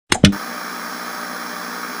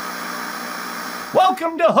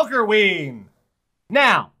Welcome to Hookerween.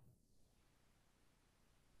 Now,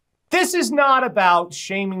 this is not about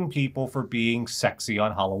shaming people for being sexy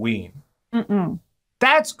on Halloween.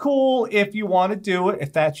 That's cool if you want to do it,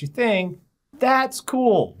 if that's your thing. That's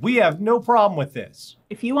cool. We have no problem with this.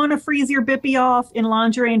 If you want to freeze your bippy off in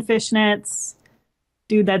lingerie and fishnets,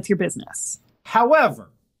 dude, that's your business. However,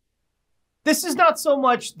 this is not so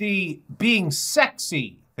much the being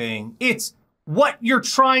sexy thing. It's what you're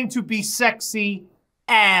trying to be sexy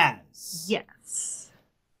as. Yes.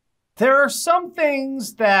 There are some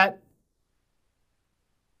things that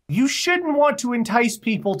you shouldn't want to entice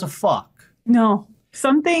people to fuck. No,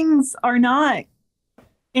 some things are not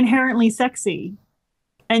inherently sexy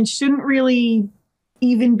and shouldn't really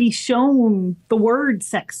even be shown the word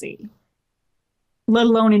sexy, let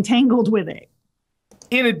alone entangled with it.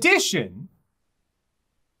 In addition,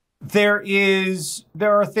 there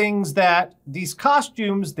are things that these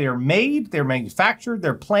costumes, they're made, they're manufactured,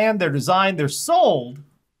 they're planned, they're designed, they're sold,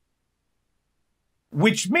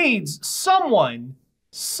 which means someone,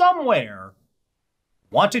 somewhere,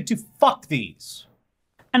 wanted to fuck these.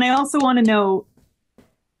 And I also want to know,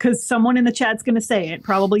 because someone in the chat's going to say it,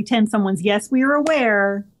 probably 10 someone's, yes, we are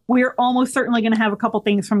aware. We're almost certainly going to have a couple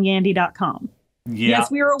things from yandy.com. Yeah.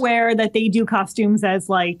 Yes, we are aware that they do costumes as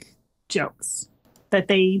like jokes, that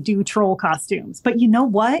they do troll costumes. But you know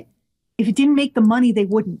what? If it didn't make the money, they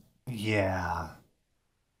wouldn't. Yeah.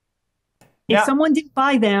 If someone didn't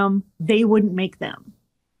buy them, they wouldn't make them.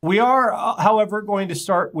 We are, however, going to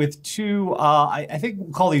start with two, I think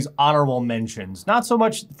we'll call these honorable mentions. Not so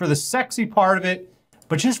much for the sexy part of it,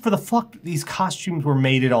 but just for the fuck these costumes were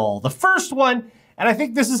made at all. The first one, and I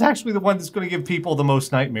think this is actually the one that's going to give people the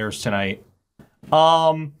most nightmares tonight.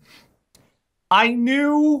 I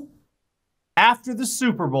knew after the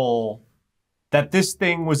Super Bowl that this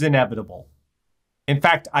thing was inevitable. In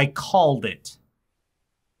fact, I called it.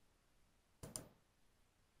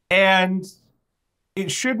 And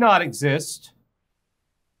it should not exist.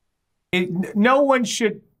 No one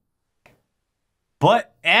should.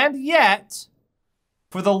 And yet,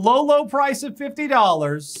 for the low, low price of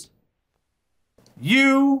 $50,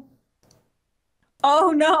 you...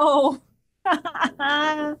 Oh, no.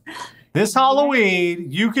 This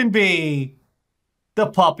Halloween, you can be the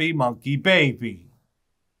puppy monkey baby.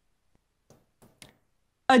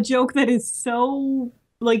 A joke that is so,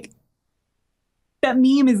 like, that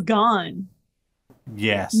meme is gone.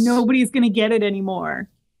 Yes. Nobody's going to get it anymore.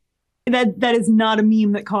 That is not a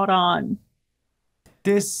meme that caught on.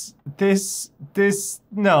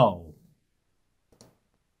 No.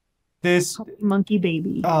 This Puppy monkey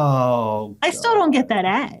baby. Oh, I still don't get that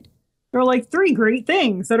ad. There are like 3 great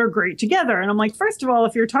things that are great together. And I'm like, first of all,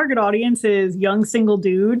 if your target audience is young single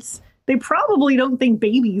dudes, they probably don't think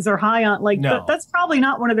babies are high on, like, no. That's probably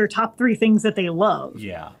not one of their top 3 things that they love.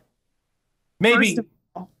 Yeah.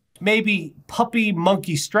 Maybe puppy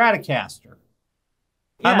monkey Stratocaster.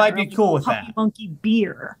 Yeah, I might be cool with puppy that. Monkey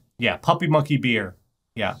beer. Yeah, puppy monkey beer.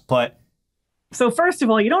 Yeah, but... So first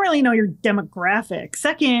of all, you don't really know your demographic.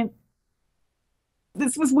 Second,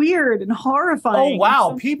 this was weird and horrifying. Oh,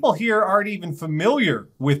 wow. People here aren't even familiar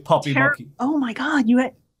with puppy monkey. Oh, my God. You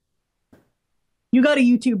got to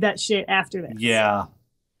YouTube that shit after this. Yeah.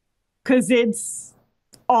 Because it's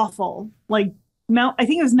awful. Like, I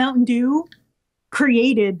think it was Mountain Dew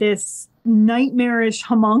created this nightmarish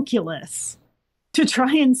homunculus to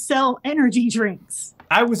try and sell energy drinks.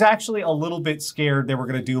 I was actually a little bit scared they were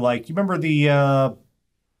going to do, like, you remember the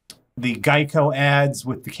Geico ads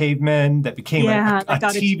with the cavemen that became a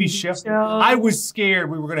TV show? I was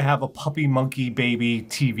scared we were going to have a puppy monkey baby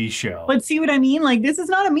TV show. But see what I mean? Like, this is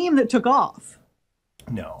not a meme that took off.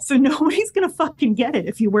 No. So nobody's going to fucking get it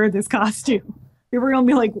if you wear this costume. People are going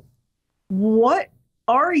to be like, what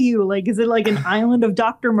are you? Like, is it like an Island of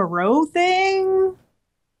Dr. Moreau thing?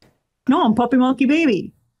 No, I'm puppy monkey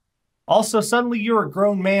baby. Also, suddenly you're a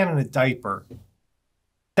grown man in a diaper.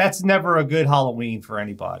 That's never a good Halloween for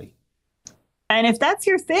anybody. And if that's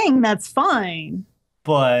your thing, that's fine.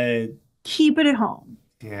 But keep it at home.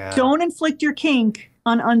 Yeah. Don't inflict your kink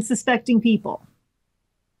on unsuspecting people.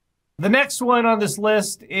 The next one on this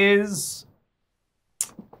list is...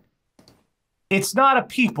 It's not a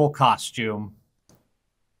people costume.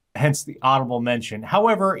 Hence the honorable mention.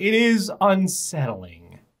 However, it is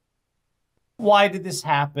unsettling. Why did this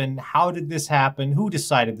happen? How did this happen? Who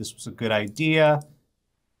decided this was a good idea?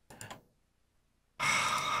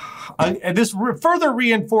 And this further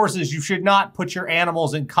reinforces you should not put your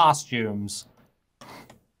animals in costumes.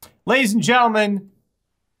 Ladies and gentlemen,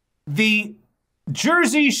 the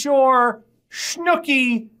Jersey Shore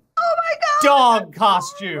Schnooky dog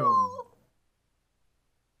costume.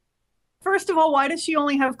 First of all, why does she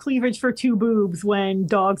only have cleavage for 2 boobs when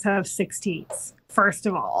dogs have 6 teats? First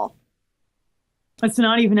of all, it's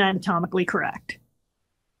not even anatomically correct.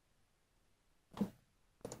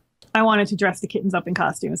 I wanted to dress the kittens up in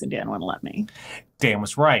costumes, and Dan wouldn't let me. Dan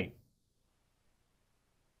was right.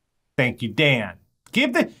 Thank you, Dan.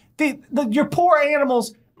 Give your poor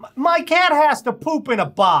animals. My cat has to poop in a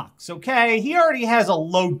box, okay? He already has a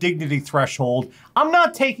low dignity threshold. I'm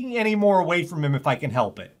not taking any more away from him if I can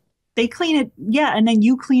help it. They clean it, yeah, and then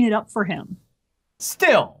you clean it up for him.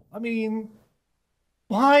 Still, I mean,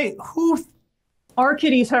 why? Who? Our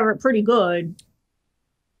kitties have it pretty good.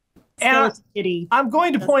 And I'm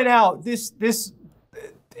going to point out this,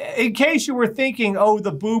 in case you were thinking, oh,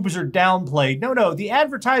 the boobs are downplayed. No. The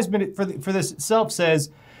advertisement for this itself says,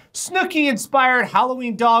 Snooki-inspired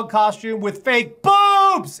Halloween dog costume with fake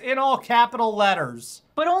boobs in all capital letters.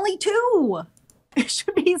 But only 2. It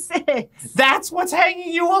should be 6. That's what's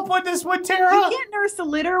hanging you up on this one, Tara? You can't nurse a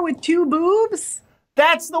litter with 2 boobs?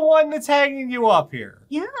 That's the one that's hanging you up here.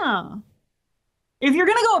 Yeah. If you're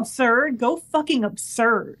gonna go absurd, go fucking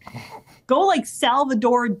absurd. Go like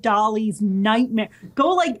Salvador Dali's Nightmare. Go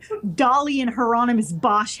like Dali and Hieronymus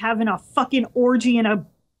Bosch having a fucking orgy in a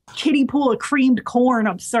kiddie pool of creamed corn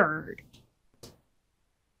absurd.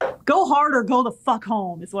 Go hard or go the fuck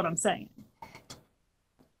home is what I'm saying.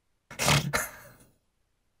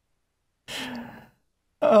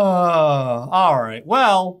 All right.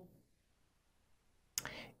 Well,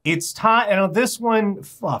 it's time. And this one,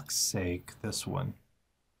 fuck's sake, this one.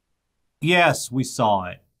 Yes, we saw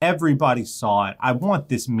it. Everybody saw it. I want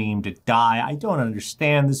this meme to die. I don't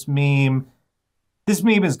understand this meme. This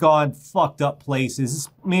meme has gone fucked up places. This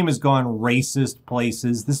meme has gone racist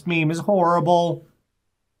places. This meme is horrible.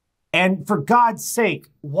 And for God's sake,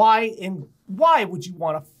 why would you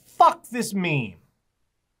want to fuck this meme?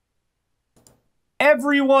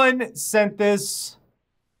 Everyone sent this.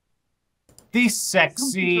 The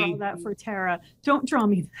sexy. Don't draw that for Tara. Don't draw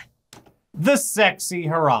me that. The sexy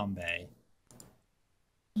Harambe.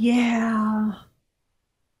 Yeah.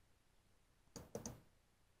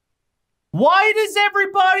 Why does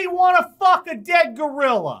everybody want to fuck a dead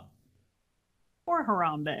gorilla? Poor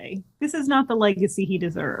Harambe. This is not the legacy he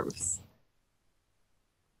deserves.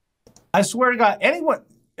 I swear to God, anyone.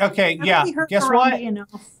 Okay, yeah. Guess Harambe what?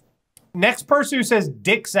 Enough. Next person who says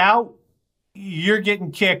dick's out, you're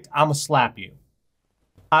getting kicked. I'm going to slap you.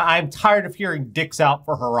 I'm tired of hearing dicks out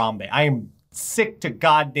for Harambe. I am sick to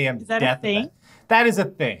goddamn death. Is that a thing? That is a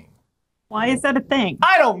thing. Why is that a thing?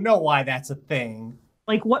 I don't know why that's a thing.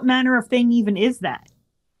 Like, what manner of thing even is that?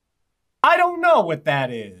 I don't know what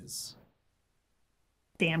that is.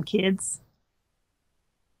 Damn kids.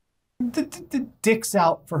 The dick's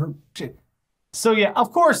out for her. So, yeah,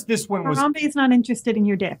 of course this one was... Harambe is not interested in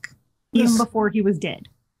your dick. Even before he was dead.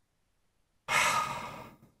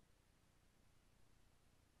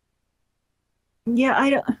 Yeah, I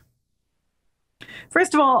don't...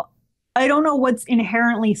 First of all, I don't know what's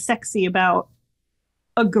inherently sexy about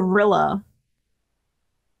a gorilla.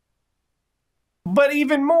 But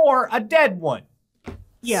even more, a dead one.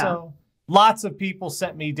 Yeah. So, lots of people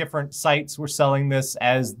sent me different sites were selling this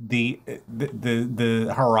as the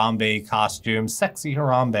Harambe costume. Sexy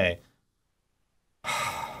Harambe.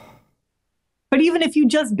 But even if you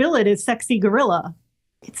just bill it as sexy gorilla,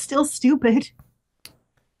 it's still stupid.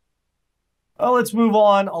 Well, let's move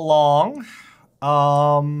on along.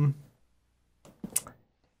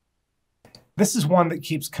 This is one that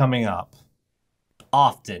keeps coming up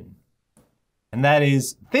often. And that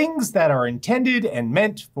is things that are intended and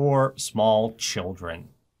meant for small children.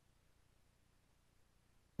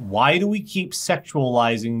 Why do we keep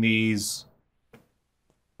sexualizing these?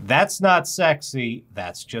 That's not sexy.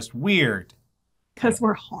 That's just weird. Because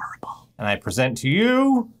we're horrible. And I present to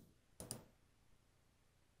you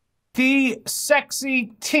the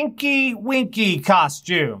sexy Tinky Winky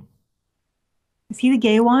costume. Is he the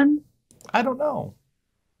gay one? I don't know.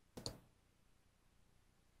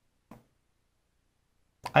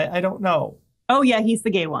 I don't know. Oh, yeah, he's the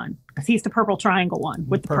gay one. Because he's the purple triangle one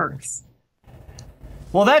with the perks.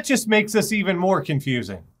 Well, that just makes us even more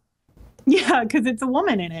confusing. Yeah, because it's a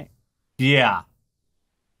woman in it. Yeah.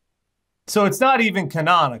 So it's not even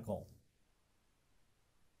canonical.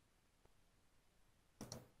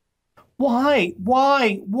 Why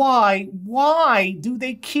do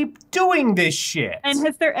they keep doing this shit? And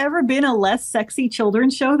has there ever been a less sexy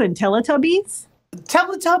children's show than Teletubbies?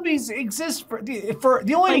 Teletubbies exist for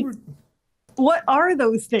the only... Like, what are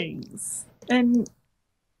those things? And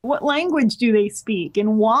what language do they speak?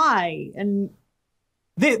 And why? And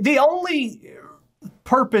the only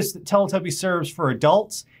purpose that Teletubbies serves for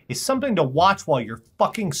adults is something to watch while you're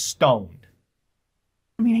fucking stoned.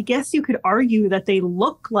 I mean, I guess you could argue that they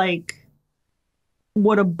look like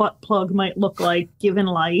what a butt plug might look like given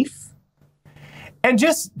life. And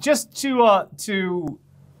just to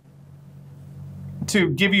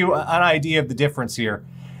give you an idea of the difference here,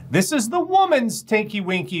 this is the woman's Tinky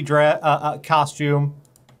Winky costume.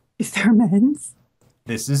 Is there men's?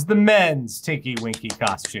 This is the men's Tinky Winky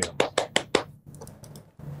costume.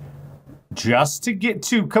 Just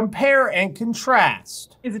to compare and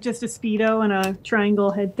contrast. Is it just a Speedo and a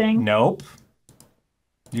triangle head thing? Nope.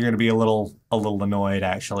 You're gonna be a little annoyed,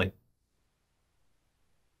 actually.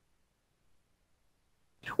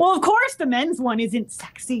 Well, of course the men's one isn't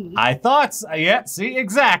sexy. I thought so. Yeah, see,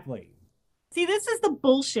 exactly. See, this is the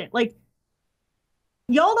bullshit. Like,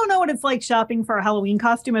 y'all don't know what it's like shopping for a Halloween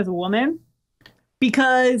costume as a woman,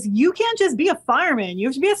 because you can't just be a fireman. You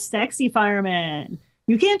have to be a sexy fireman.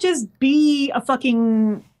 You can't just be a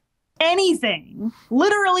fucking anything.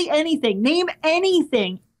 Literally anything. Name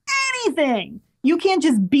anything. Anything. You can't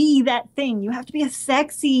just be that thing. You have to be a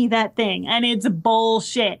sexy that thing. And it's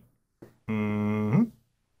bullshit. Mm-hmm.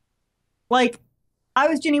 Like, I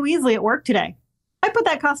was Ginny Weasley at work today. I put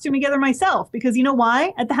that costume together myself because you know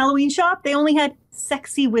why? At the Halloween shop, they only had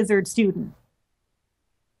sexy wizard student.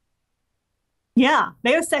 Yeah,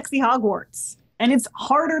 they have sexy Hogwarts. And it's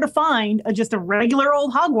harder to find just a regular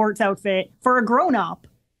old Hogwarts outfit for a grown-up.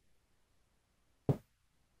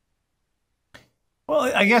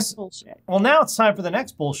 Well, I guess, bullshit. Well, now it's time for the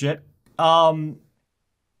next bullshit. Cultural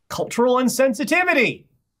insensitivity.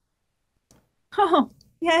 Oh,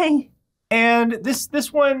 yay. And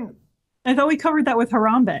this one... I thought we covered that with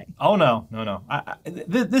Harambe. Oh, no.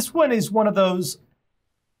 This one is one of those...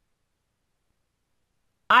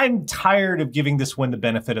 I'm tired of giving this one the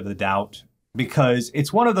benefit of the doubt because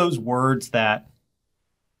it's one of those words that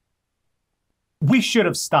we should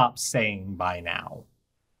have stopped saying by now.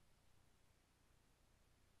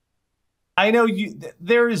 I know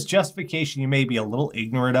there is justification. You may be a little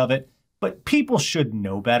ignorant of it, but people should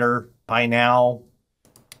know better by now.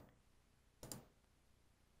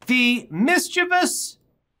 The mischievous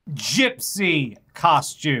gypsy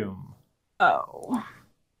costume. Oh.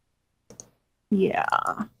 Yeah.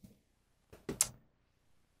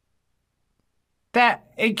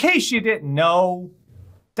 That, in case you didn't know,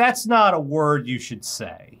 that's not a word you should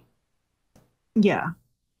say. Yeah.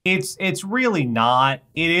 It's really not.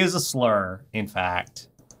 It is a slur, in fact.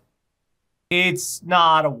 It's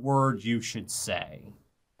not a word you should say.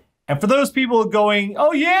 And for those people going,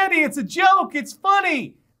 oh, Yandy, it's a joke. It's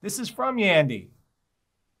funny. This is from Yandy.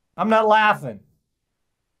 I'm not laughing.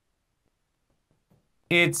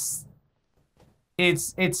 It's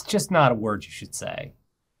just not a word you should say.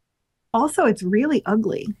 Also, it's really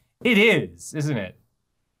ugly. It is, isn't it?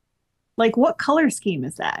 Like, what color scheme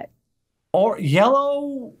is that? Or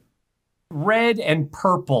yellow, red, and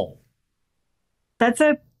purple.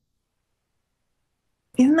 Isn't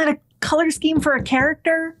that a color scheme for a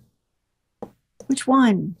character? Which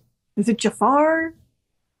one? Is it Jafar?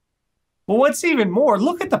 Well, what's even more,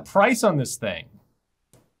 look at the price on this thing.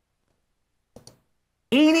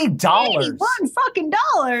 $80 $81 fucking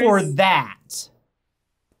dollars for that.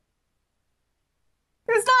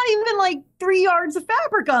 There's not even like 3 yards of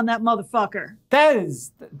fabric on that motherfucker.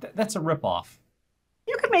 That's a ripoff.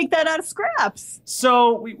 You could make that out of scraps.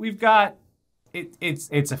 So we've got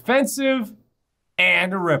it's offensive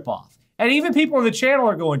and a ripoff. And even people on the channel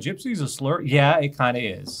are going, Gypsy's a slur. Yeah, it kind of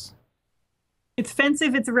is. It's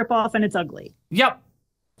offensive, it's a ripoff, and it's ugly. Yep.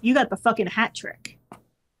 You got the fucking hat trick.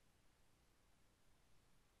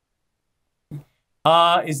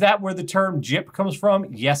 Is that where the term gyp comes from?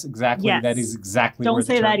 Yes, exactly. Yes. That is exactly Don't where the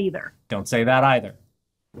say term... that either. Don't say that either.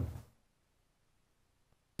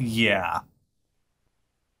 Yeah.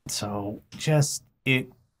 So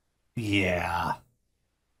yeah.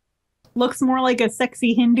 Looks more like a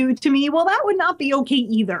sexy Hindu to me. Well, that would not be okay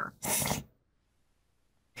either.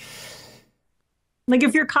 Like,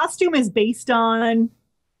 if your costume is based on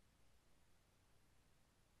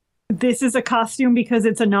this is a costume because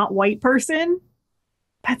it's a not white person,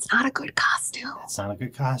 that's not a good costume. That's not a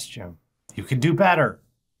good costume. You can do better.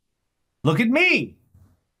 Look at me.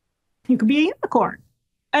 You could be a unicorn.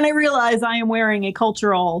 And I realize I am wearing a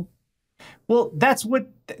cultural... Well, that's what...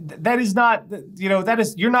 That is not... that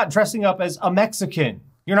is... You're not dressing up as a Mexican.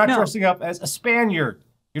 You're not dressing up as a Spaniard.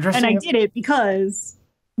 You're dressing And I up... did it because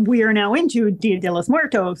we are now into Dia de los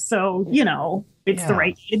Muertos. So, it's the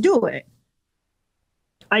right way to do it.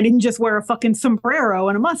 I didn't just wear a fucking sombrero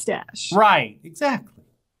and a mustache. Right. Exactly.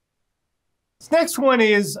 This next one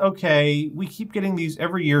is, okay, we keep getting these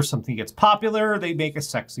every year. Something gets popular. They make a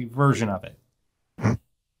sexy version of it.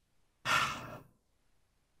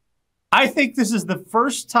 I think this is the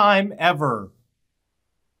first time ever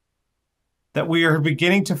that we are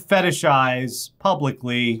beginning to fetishize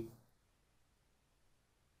publicly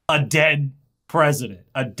a dead president,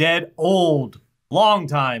 a dead, old,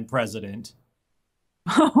 longtime president.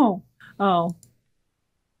 Oh.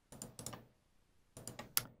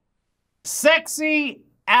 Sexy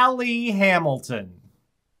Allie Hamilton.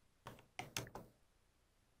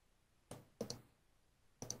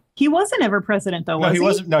 He wasn't ever president, though, was he? He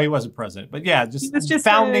wasn't. No, he wasn't president. But yeah, He was just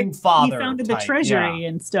founding father. He founded type. the treasury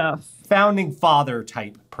and stuff. Founding father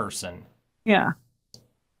type person. Yeah.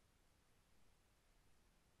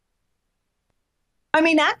 I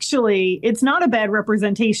mean, actually, it's not a bad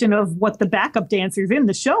representation of what the backup dancers in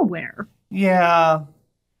the show wear. Yeah.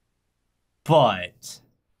 But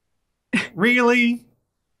really?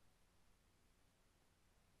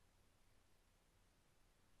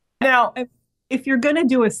 Now, if you're going to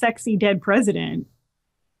do a sexy dead president,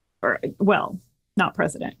 or, well, not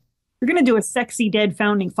president, you're going to do a sexy dead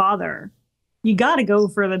founding father, you got to go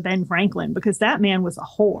for the Ben Franklin, because that man was a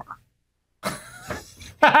whore.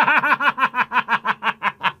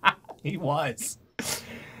 He was.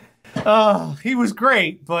 He was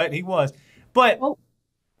great, but he was. But oh,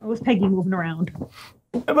 I was Peggy moving around.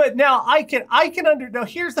 But now now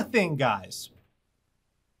here's the thing, guys.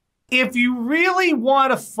 If you really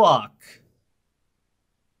want to fuck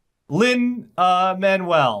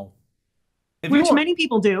Lin-Manuel, which many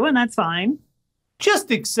people do, and that's fine. Just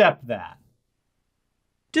accept that.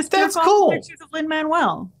 That's cool. Pictures of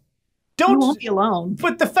Lin-Manuel. You won't be alone.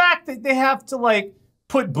 But the fact that they have to like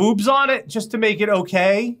put boobs on it just to make it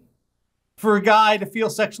okay for a guy to feel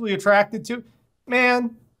sexually attracted to,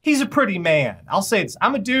 man, he's a pretty man. I'll say this.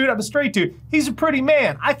 I'm a dude. I'm a straight dude. He's a pretty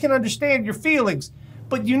man. I can understand your feelings,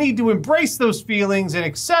 but you need to embrace those feelings and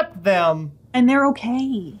accept them. And they're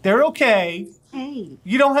okay. They're okay. Hey.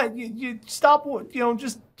 You don't have, you stop,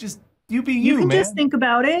 just you be you, man. You can just think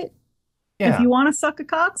about it. Yeah. If you want to suck a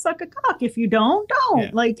cock, suck a cock. If you don't, don't. Yeah.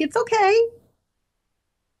 Like, it's okay.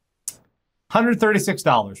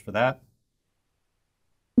 $136 for that.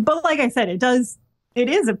 But like I said, it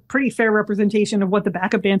is a pretty fair representation of what the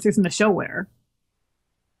backup dancers in the show wear.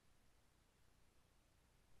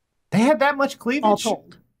 They had that much cleavage? All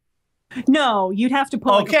told. No, you'd have to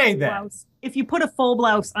put like a full blouse. If you put a full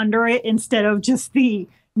blouse under it instead of just the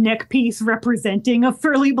neck piece representing a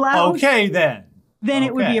furry blouse. Okay, then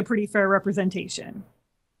it would be a pretty fair representation.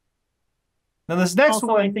 Now this next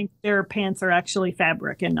one, I think their pants are actually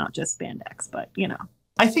fabric and not just spandex, but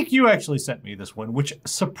I think you actually sent me this one, which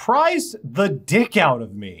surprised the dick out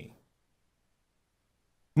of me.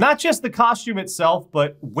 Not just the costume itself,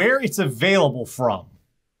 but where it's available from.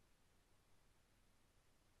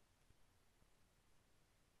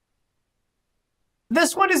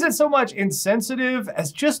 This one isn't so much insensitive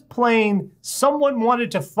as just plain someone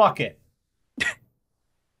wanted to fuck it.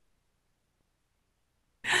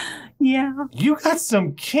 Yeah. You got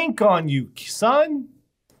some kink on you, son.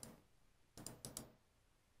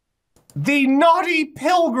 The Naughty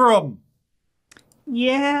Pilgrim.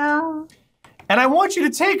 Yeah. And I want you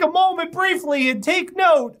to take a moment briefly and take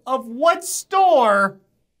note of what store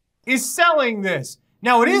is selling this.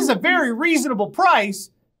 Now, it is a very reasonable price.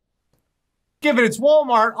 Given it's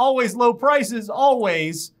Walmart, always low prices,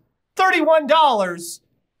 always. $31.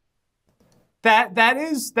 That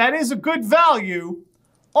is a good value.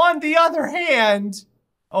 On the other hand,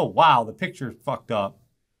 oh wow, the picture's fucked up.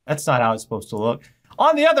 That's not how it's supposed to look.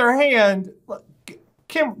 On the other hand,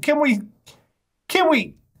 can we?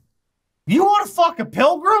 You want to fuck a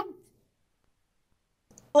pilgrim?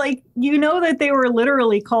 Like, you know that they were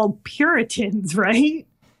literally called Puritans, right?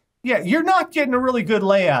 Yeah, you're not getting a really good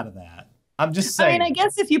layout of that. I'm just saying. I mean, I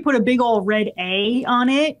guess if you put a big old red A on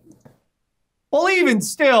it. Well, even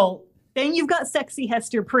still. Then you've got sexy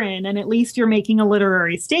Hester Prynne, and at least you're making a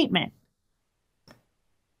literary statement.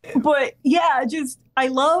 But yeah, I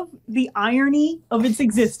love the irony of its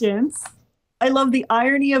existence. I love the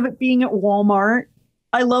irony of it being at Walmart.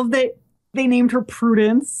 I love that they named her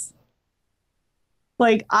Prudence.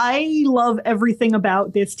 Like, I love everything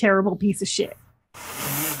about this terrible piece of shit.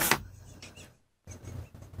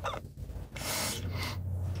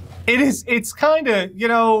 It's kind of,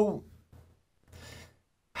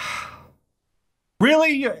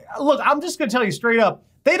 really, look, I'm just going to tell you straight up,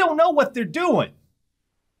 they don't know what they're doing.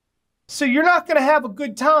 So you're not going to have a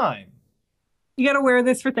good time. You got to wear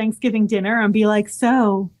this for Thanksgiving dinner and be like,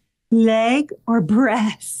 so, leg or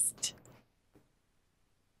breast?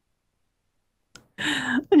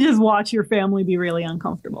 And just watch your family be really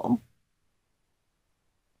uncomfortable.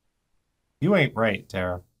 You ain't right,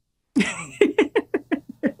 Tara.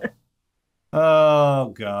 Oh,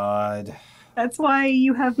 God. That's why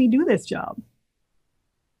you have me do this job.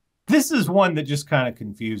 This is one that just kind of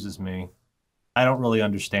confuses me. I don't really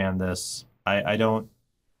understand this. I don't.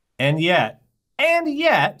 And yet,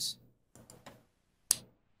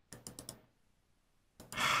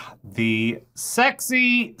 the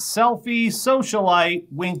sexy selfie socialite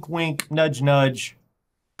wink wink nudge nudge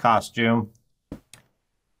costume.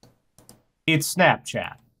 It's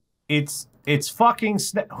Snapchat. It's fucking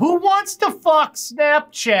who wants to fuck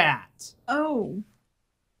Snapchat? Oh.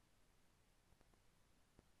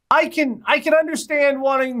 I can understand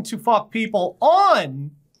wanting to fuck people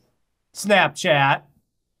on Snapchat,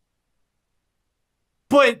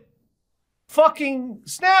 but fucking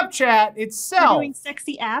Snapchat itself. We're doing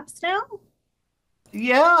sexy apps now?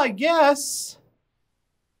 Yeah, I guess.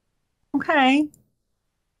 Okay.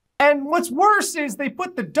 And what's worse is they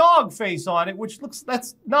put the dog face on it, which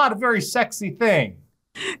that's not a very sexy thing.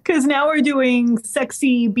 Because now we're doing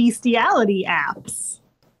sexy bestiality apps.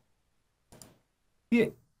 Yeah,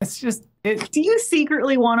 it's just it. Do you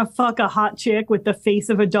secretly want to fuck a hot chick with the face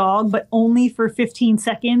of a dog, but only for 15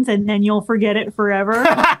 seconds and then you'll forget it forever?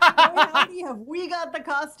 Howdy, have we got the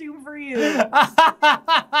costume for you? It's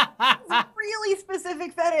a really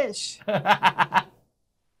specific fetish.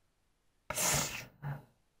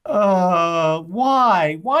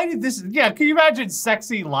 Why? Why did this? Yeah, can you imagine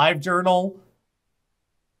sexy live journal?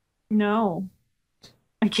 No,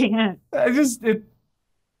 I can't.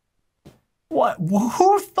 What?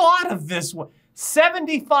 Who thought of this one?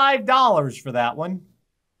 $75 for that one.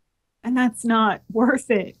 And that's not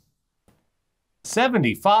worth it.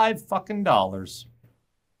 75 fucking dollars.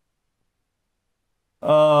 This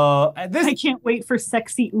I can't wait for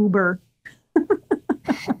sexy Uber.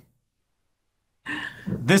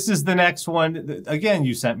 This is the next one. Again,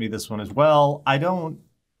 you sent me this one as well. I don't.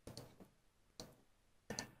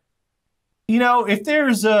 You know, if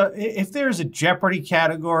there's a Jeopardy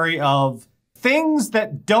category of things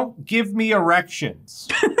that don't give me erections,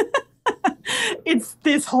 it's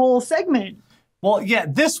this whole segment. Well, yeah,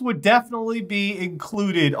 this would definitely be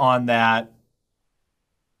included on that.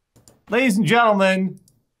 Ladies and gentlemen,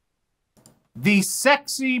 the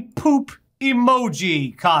sexy poop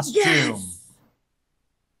emoji costume. Yes!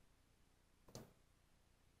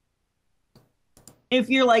 If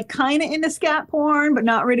you're like kind of into scat porn, but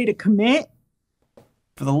not ready to commit.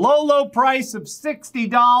 For the low, low price of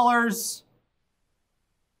 $60,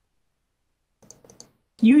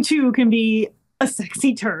 you too can be a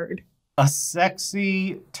sexy turd. A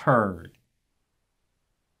sexy turd.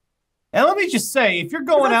 And let me just say, if you're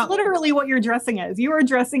going out... literally what you're dressing as. You are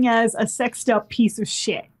dressing as a sexed up piece of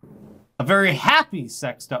shit. A very happy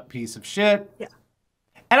sexed up piece of shit. Yeah.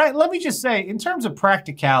 And let me just say, in terms of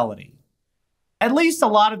practicality, at least a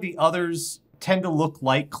lot of the others tend to look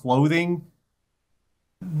like clothing.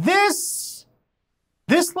 This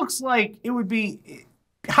looks like it would be...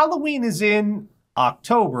 Halloween is in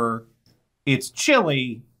October. It's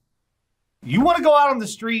chilly. You want to go out on the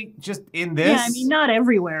street just in this? Yeah, I mean, not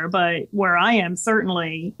everywhere, but where I am,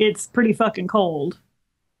 certainly, it's pretty fucking cold.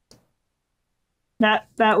 That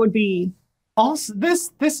would be... Also,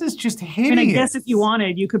 this is just hideous. And I guess if you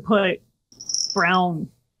wanted, you could put brown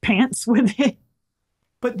pants with it.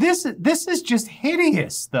 But this is just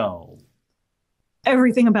hideous, though.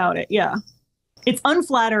 Everything about it, yeah. It's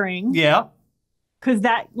unflattering. Yeah. Because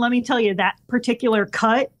let me tell you, that particular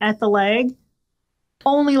cut at the leg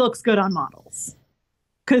only looks good on models.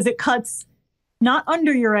 Because it cuts not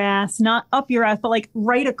under your ass, not up your ass, but like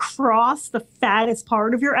right across the fattest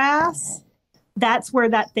part of your ass. That's where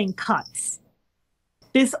that thing cuts.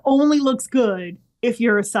 This only looks good if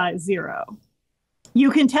you're a size 0.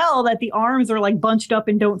 You can tell that the arms are like bunched up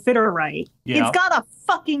and don't fit her right. Yeah. It's got a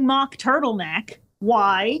fucking mock turtleneck.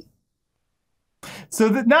 Why? So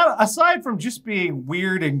that now, aside from just being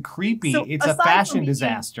weird and creepy, it's a fashion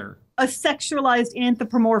disaster. A sexualized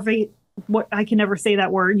anthropomorphic. What, I can never say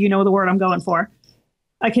that word. You know the word I'm going for.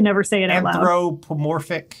 I can never say it out loud.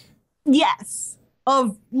 Anthropomorphic. Yes,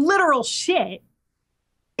 of literal shit.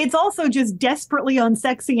 It's also just desperately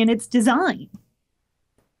unsexy in its design.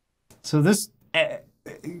 So this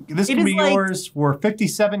can be like, yours for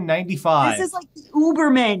 $57.95. This is like the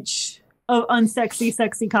Ubermensch of unsexy,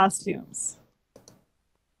 sexy costumes.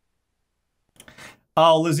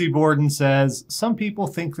 Oh, Lizzie Borden says, some people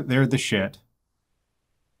think that they're the shit.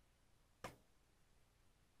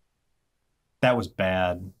 That was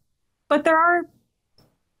bad. But there are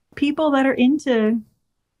people that are into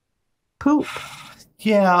poop.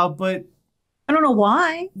 Yeah, but... I don't know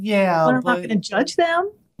why. Yeah, but I'm not going to judge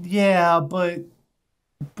them. Yeah, but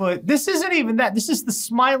this isn't even that. This is the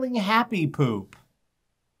smiling happy poop.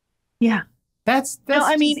 Yeah. That's No,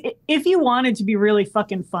 I mean, if you wanted to be really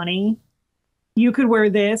fucking funny, you could wear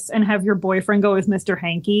this and have your boyfriend go as Mr.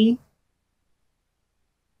 Hanky.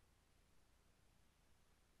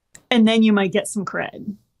 And then you might get some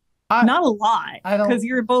cred. Not a lot, because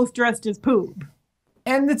you're both dressed as poop.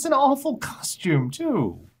 And it's an awful costume,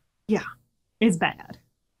 too. Yeah, it's bad.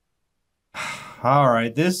 All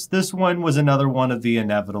right, this one was another one of the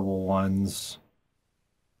inevitable ones.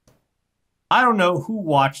 I don't know who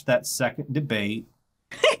watched that second debate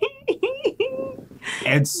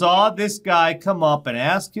and saw this guy come up and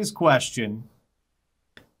ask his question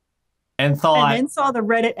and thought... And then saw the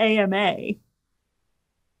Reddit AMA.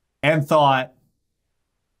 And thought,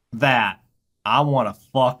 that, I want to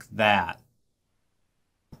fuck that.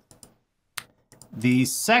 The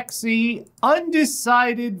sexy,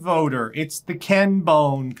 undecided voter. It's the Ken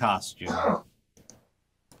Bone costume.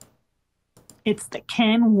 It's the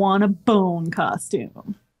Ken Wanna Bone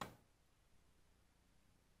costume.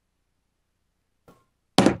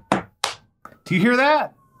 Do you hear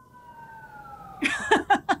that?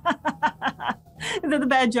 Is that the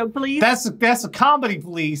bad joke police? That's a comedy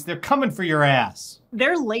police. They're coming for your ass.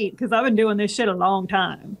 They're late because I've been doing this shit a long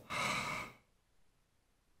time.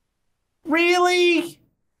 Really?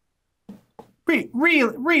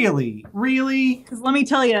 Really? Because let me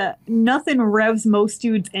tell you, nothing revs most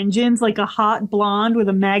dudes' engines like a hot blonde with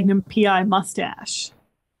a Magnum PI mustache.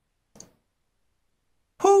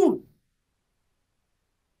 Who?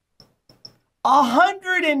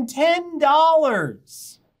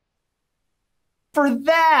 $110 for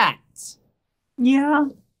that. Yeah.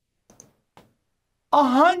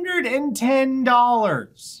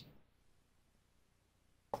 $110.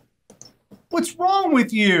 What's wrong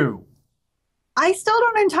with you? I still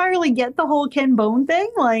don't entirely get the whole Ken Bone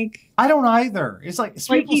thing. Like, I don't either. It's like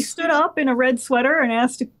he stood up in a red sweater and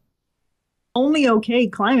asked a only okay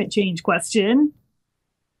climate change question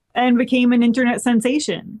and became an internet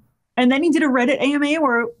sensation. And then he did a Reddit AMA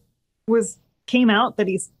where it came out that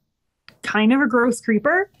he's kind of a gross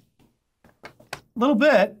creeper. A little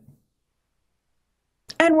bit.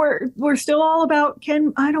 And we're still all about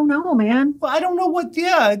Ken. I don't know, man. Well, I don't know what.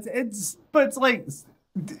 Yeah, but it's like,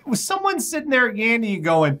 was someone sitting there at Yandy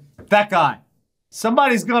going, that guy,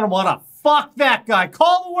 somebody's gonna want to fuck that guy.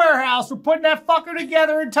 Call the warehouse. We're putting that fucker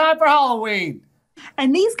together in time for Halloween.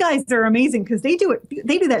 And these guys are amazing because they do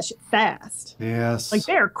that shit fast. Yes. Like,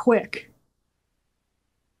 they're quick.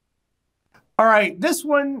 All right, this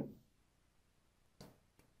one.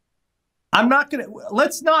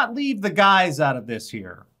 Let's not leave the guys out of this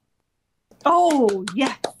here. Oh,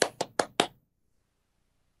 yes.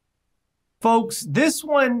 Folks, this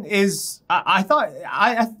one is, I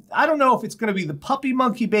don't know if it's going to be the puppy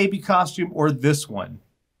monkey baby costume or this one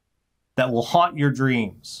that will haunt your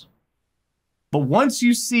dreams. But once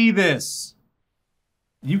you see this,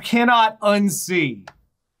 you cannot unsee.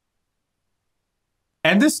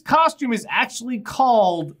 And this costume is actually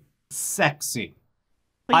called sexy.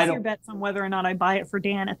 Place your bets on whether or not I buy it for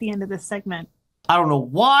Dan at the end of this segment. I don't know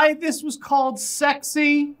why this was called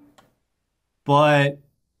sexy, but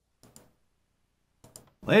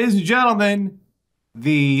ladies and gentlemen,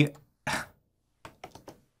 the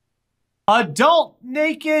adult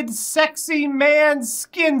naked sexy man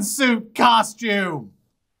skin suit costume.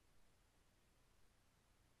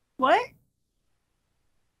 What?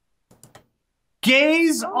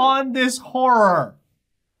 Gaze on this horror.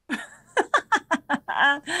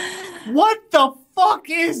 What the fuck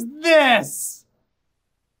is this?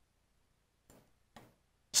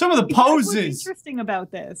 Some of the poses. What's interesting about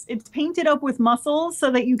this? It's painted up with muscles so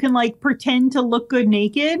that you can like pretend to look good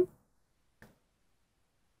naked.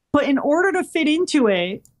 But in order to fit into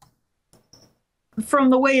it, from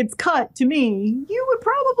the way it's cut to me, you would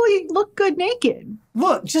probably look good naked.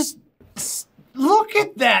 Look, just look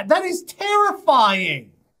at that. That is terrifying.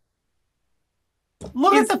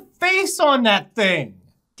 Look at the face on that thing.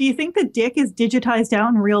 Do you think the dick is digitized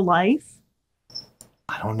out in real life?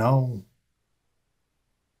 I don't know.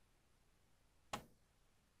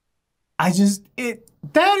 That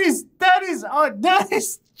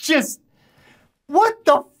is just, what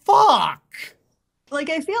the fuck? Like,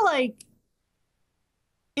 I feel like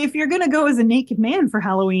if you're going to go as a naked man for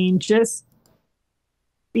Halloween, just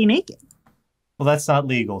be naked. Well, that's not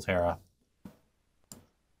legal, Tara.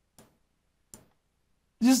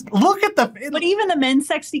 Just look at But even the men's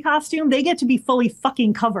sexy costume, they get to be fully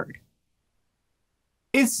fucking covered.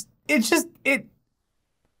 That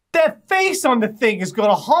face on the thing is going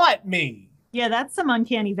to haunt me. Yeah, that's some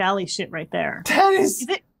Uncanny Valley shit right there. That is...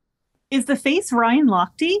 Is the face Ryan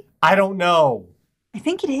Lochte? I don't know. I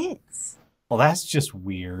think it is. Well, that's just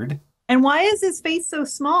weird. And why is his face so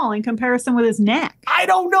small in comparison with his neck? I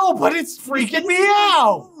don't know, but it's freaking me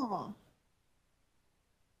out. Small.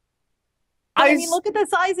 I mean, look at the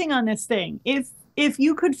sizing on this thing. If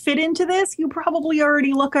you could fit into this, you probably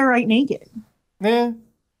already look all right naked. Yeah.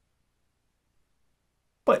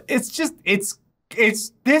 But it's just,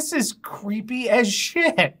 this is creepy as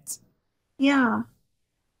shit. Yeah.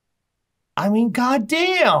 I mean,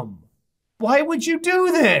 goddamn. Why would you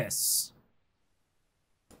do this?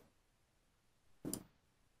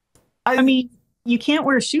 I mean, you can't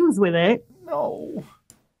wear shoes with it. No.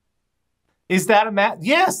 Is that a mask?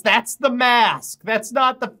 Yes, that's the mask. That's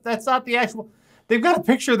not the actual. They've got a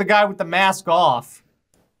picture of the guy with the mask off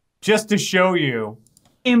just to show you.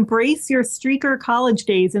 Embrace your streaker college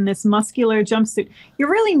days in this muscular jumpsuit. You're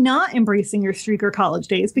really not embracing your streaker college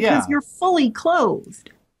days because you're fully clothed.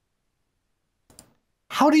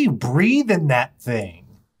 How do you breathe in that thing?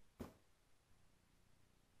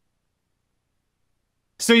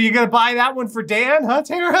 So you're going to buy that one for Dan, huh,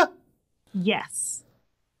 Tara? Yes.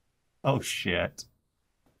 Oh, shit.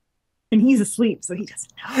 And he's asleep, so he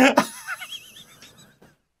doesn't know.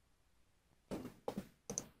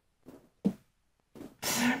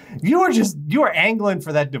 You are angling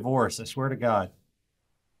for that divorce, I swear to God.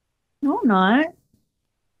 No, I'm not.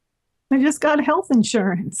 I just got health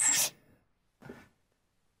insurance.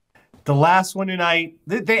 The last one tonight,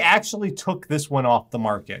 they actually took this one off the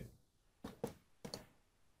market.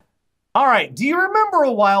 All right. Do you remember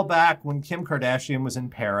a while back when Kim Kardashian was in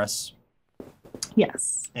Paris?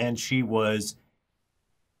 Yes. And she was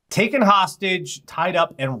taken hostage, tied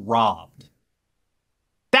up, and robbed.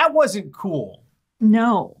 That wasn't cool.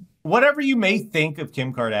 No. Whatever you may think of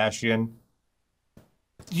Kim Kardashian,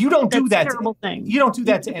 you don't do that. That's a terrible thing. You don't do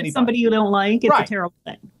that to anybody. Somebody you don't like, it's a terrible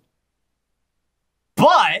thing.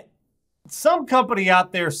 But some company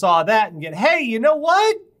out there saw that and get, hey, you know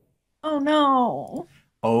what? Oh, no.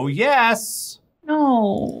 Oh, yes.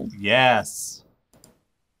 No. Yes.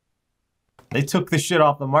 They took the shit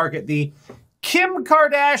off the market. The Kim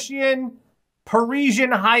Kardashian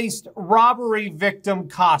Parisian heist robbery victim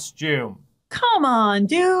costume. Come on,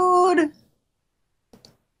 dude.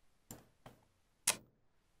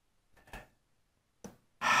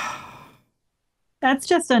 That's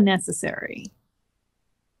just unnecessary.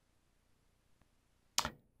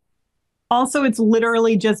 Also, it's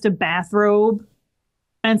literally just a bathrobe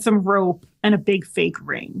and some rope and a big fake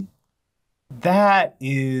ring. That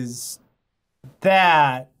is.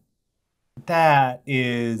 They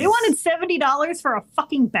wanted $70 for a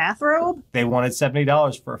fucking bathrobe? They wanted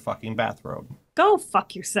 $70 for a fucking bathrobe. Go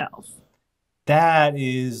fuck yourself.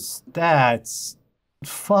 That's.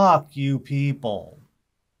 Fuck you people.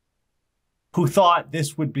 Who thought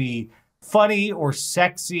this would be funny or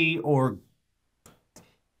sexy or.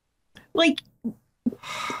 Like,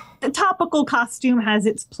 the topical costume has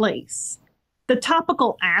its place. The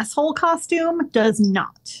topical asshole costume does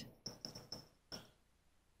not.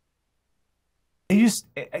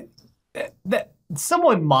 That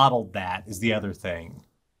someone modeled that is the other thing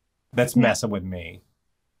that's messing with me.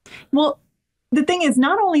 Well, the thing is,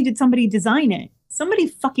 not only did somebody design it, somebody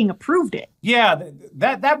fucking approved it. Yeah,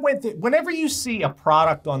 that went through, whenever you see a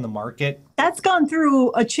product on the market, that's gone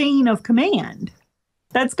through a chain of command.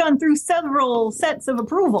 That's gone through several sets of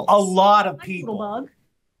approvals. A lot of people.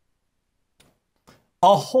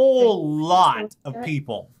 A whole lot of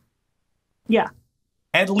people. Yeah.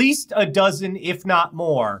 At least a dozen, if not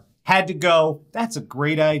more, had to go, that's a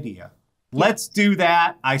great idea. Let's do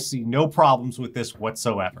that. I see no problems with this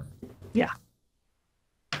whatsoever. Yeah.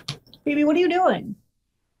 Baby, what are you doing?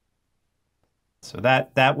 So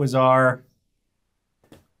that was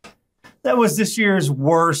this year's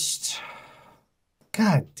worst.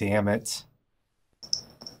 God damn it.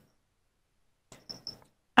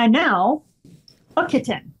 And now, a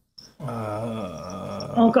kitten.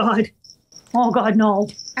 Oh, God. Oh, God, no.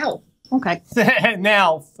 Ow. Okay.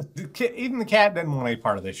 Now, even the cat didn't want any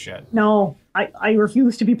part of this shit. No, I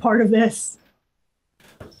refuse to be part of this.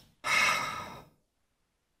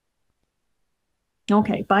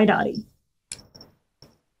 Okay, bye, Dottie.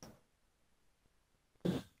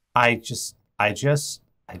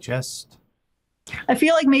 I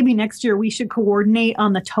feel like maybe next year we should coordinate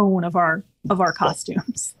on the tone of our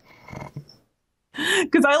costumes.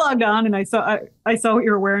 Because I logged on and I saw what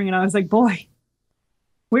you were wearing and I was like, boy,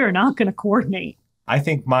 we are not going to coordinate. I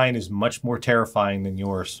think mine is much more terrifying than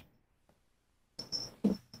yours.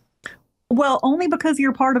 Well, only because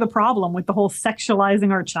you're part of the problem with the whole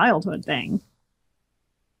sexualizing our childhood thing.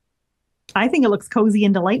 I think it looks cozy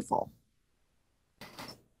and delightful.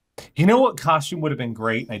 You know what costume would have been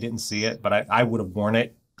great? I didn't see it, but I would have worn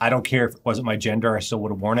it. I don't care if it wasn't my gender. I still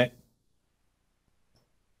would have worn it.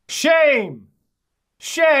 Shame.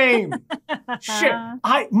 Shame. Shit.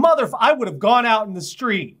 I would have gone out in the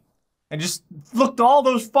street and just looked at all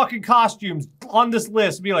those fucking costumes on this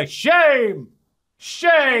list and be like, shame.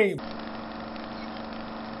 Shame.